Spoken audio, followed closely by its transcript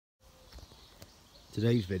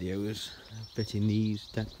Today's video is fitting these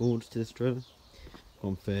deck boards to this trailer.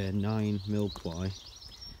 One for 9mm ply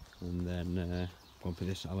and then one for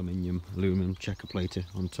this aluminum checker plater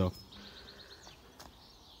on top.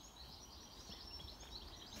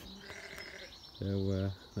 So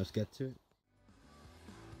let's get to it.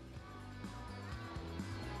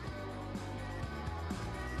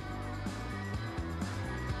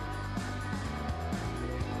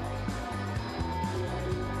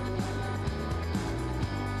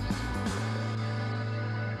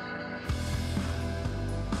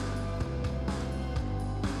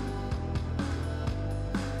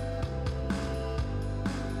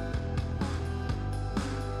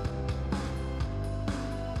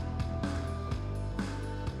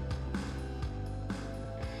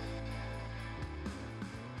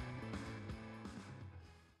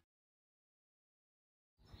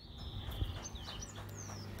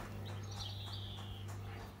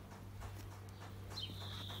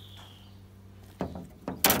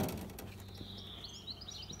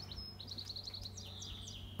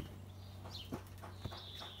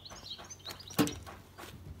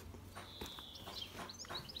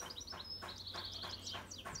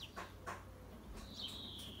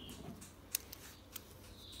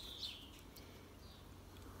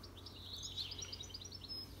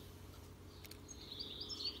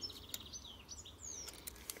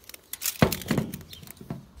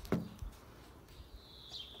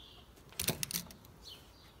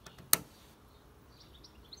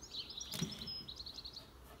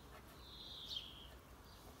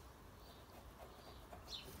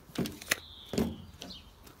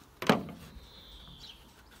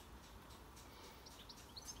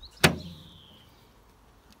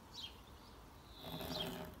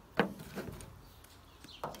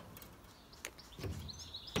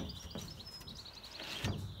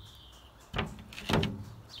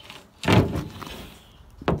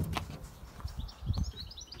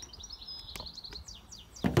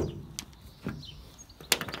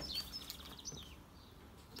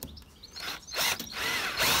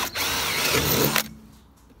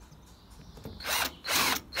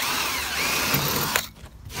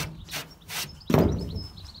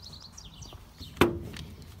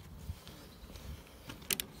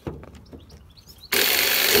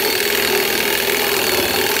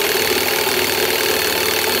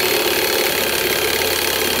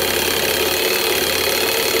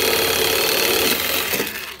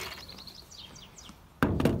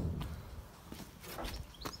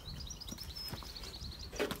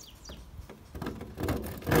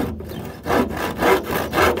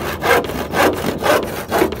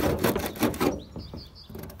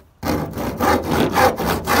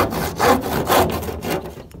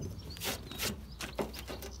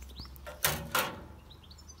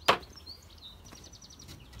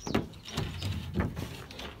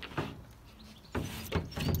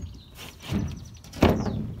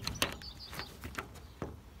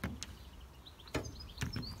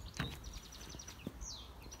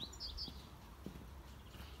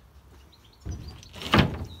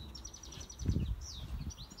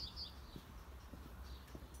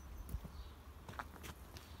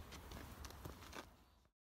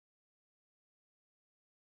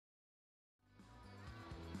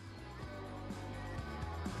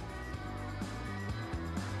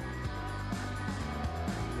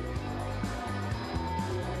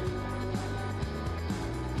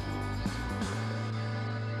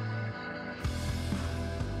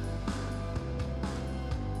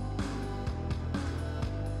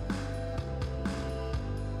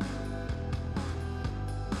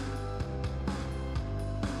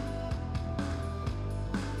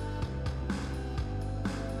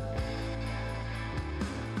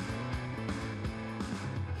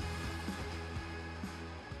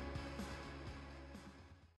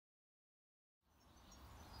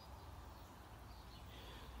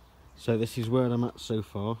 So this is where I'm at so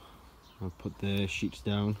far. I've put the sheets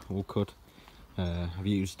down, all cut. I've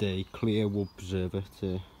used a clear wood preserver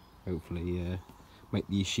to hopefully make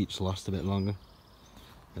these sheets last a bit longer.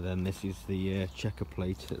 And then this is the checker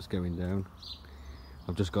plate that's going down.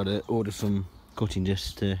 I've just got to order some cutting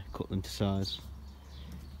discs to cut them to size.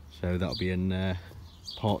 So that'll be in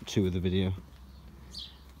part 2 of the video.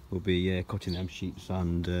 We'll be cutting them sheets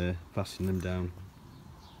and fastening them down.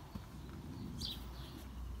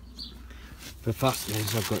 For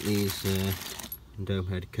fasteners, I've got these dome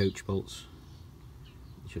head coach bolts.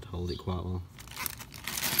 It should hold it quite well.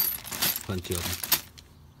 Plenty of them.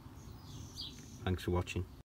 Thanks for watching.